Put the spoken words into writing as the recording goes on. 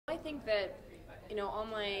think that, all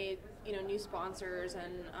my, new sponsors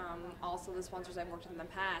and also the sponsors I've worked with in the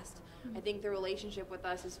past, I think the relationship with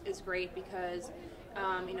us is great because,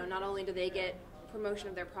 not only do they get promotion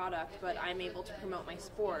of their product, but I'm able to promote my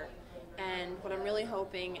sport. And what I'm really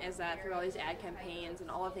hoping is that through all these ad campaigns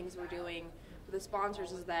and all the things we're doing with the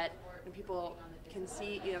sponsors is that when people can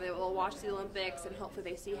see, they will watch the Olympics and hopefully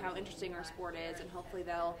they see how interesting our sport is, and hopefully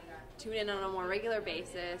they'll tune in on a more regular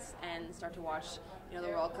basis and start to watch, the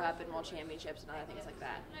World Cup and World Championships and other things like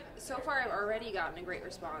that. So far, I've already gotten a great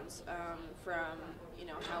response from,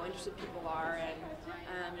 how interested people are and,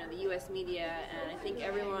 the U.S. media, and I think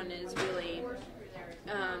everyone is really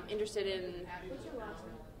interested in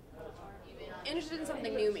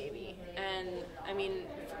something new, maybe. And I mean,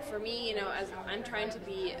 for me, as I'm trying to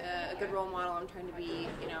be a good role model, I'm trying to be,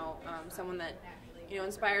 someone that,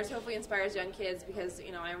 hopefully inspires young kids, because,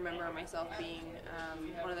 I remember myself being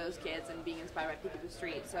one of those kids and being inspired by Peekaboo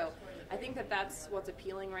Street. So I think that that's what's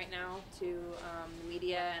appealing right now to the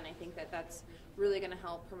media, and I think that that's really going to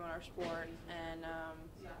help promote our sport. And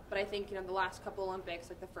but I think, the last couple Olympics,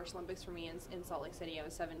 like the first Olympics for me in Salt Lake City, I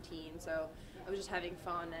was 17, so I was just having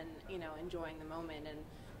fun and, enjoying the moment. And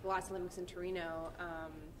the last Olympics in Torino,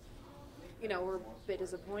 were a bit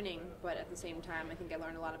disappointing, but at the same time, I think I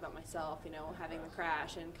learned a lot about myself, having the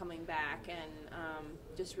crash and coming back and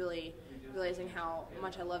just really realizing how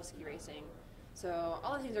much I love ski racing. So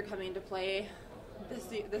all the things are coming into play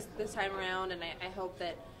this time around, and I hope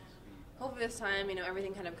that hopefully this time,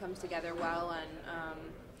 everything kind of comes together well, and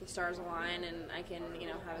the stars align, and I can,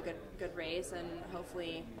 have a good race, and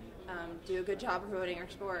hopefully do a good job promoting our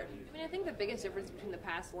sport. I mean, I think the biggest difference between the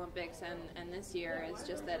past Olympics and this year is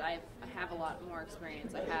just that I have a lot more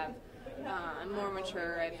experience. I'm more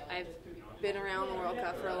mature. I've been around the World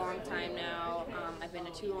Cup for a long time now. I've been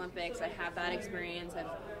to 2 Olympics. I have that experience.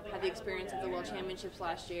 I've had the experience of the World Championships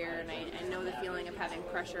last year, and I know the feeling of having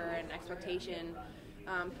pressure and expectation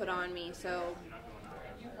put on me. So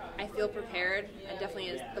I feel prepared. It definitely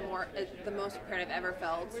is the most prepared I've ever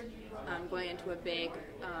felt going into a big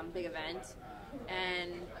event,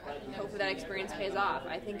 and hopefully that experience pays off.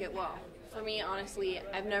 I think it will. For me, honestly,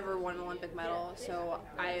 I've never won an Olympic medal, so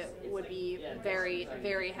I would be very,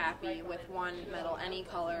 very happy with one medal, any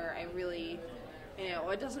color. I really,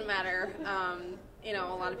 it doesn't matter.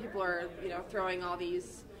 A lot of people are, throwing all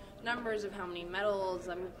these numbers of how many medals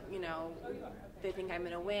they think I'm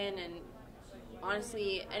going to win, and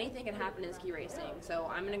honestly, anything can happen in ski racing. So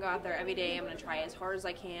I'm going to go out there every day. I'm going to try as hard as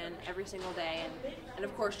I can every single day, and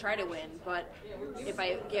of course try to win. But if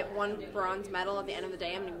I get one bronze medal at the end of the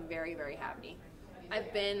day, I'm going to be very, very happy.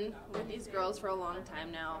 I've been with these girls for a long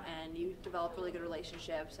time now, and you develop really good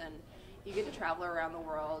relationships, and you get to travel around the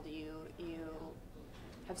world. You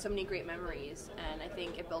have so many great memories, and I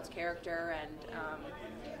think it builds character, and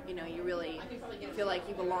you really feel like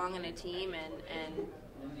you belong in a team, and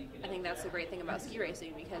I think that's the great thing about ski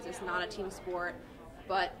racing, because it's not a team sport,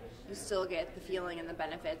 but you still get the feeling and the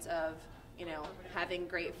benefits of, having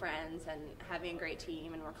great friends and having a great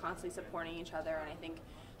team, and we're constantly supporting each other, and I think,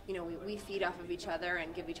 we feed off of each other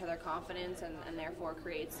and give each other confidence, and therefore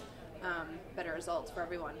creates better results for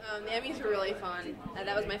everyone. The Emmys were really fun.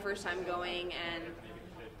 That was my first time going, and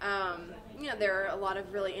there are a lot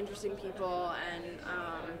of really interesting people, and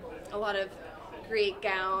a lot of great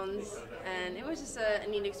gowns, and it was just a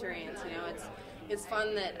neat experience. It's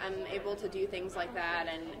fun that I'm able to do things like that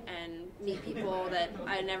and meet people that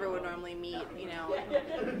I never would normally meet,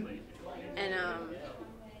 and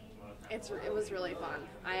it was really fun.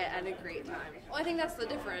 I had a great time. Well, I think that's the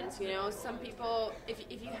difference. Some people, if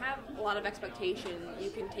you have a lot of expectation, you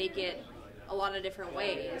can take it a lot of different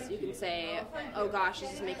ways. You can say, oh gosh,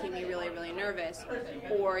 this is making me really, really nervous.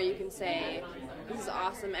 Or you can say, this is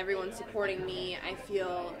awesome, everyone's supporting me, I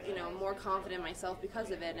feel, more confident in myself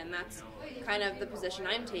because of it. And that's kind of the position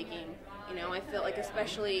I'm taking. I feel like,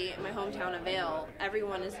 especially in my hometown of Vail,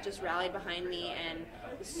 everyone has just rallied behind me and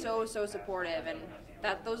is so, so supportive. And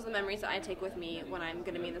those are the memories that I take with me when I'm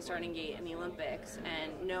going to be in the starting gate in the Olympics,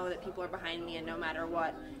 and know that people are behind me, and no matter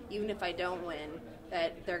what, even if I don't win,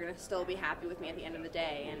 that they're going to still be happy with me at the end of the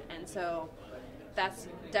day. And so that's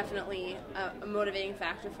definitely a motivating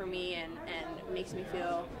factor for me, and makes me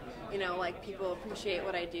feel, like people appreciate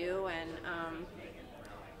what I do, and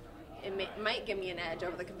it might give me an edge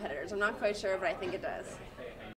over the competitors. I'm not quite sure, but I think it does.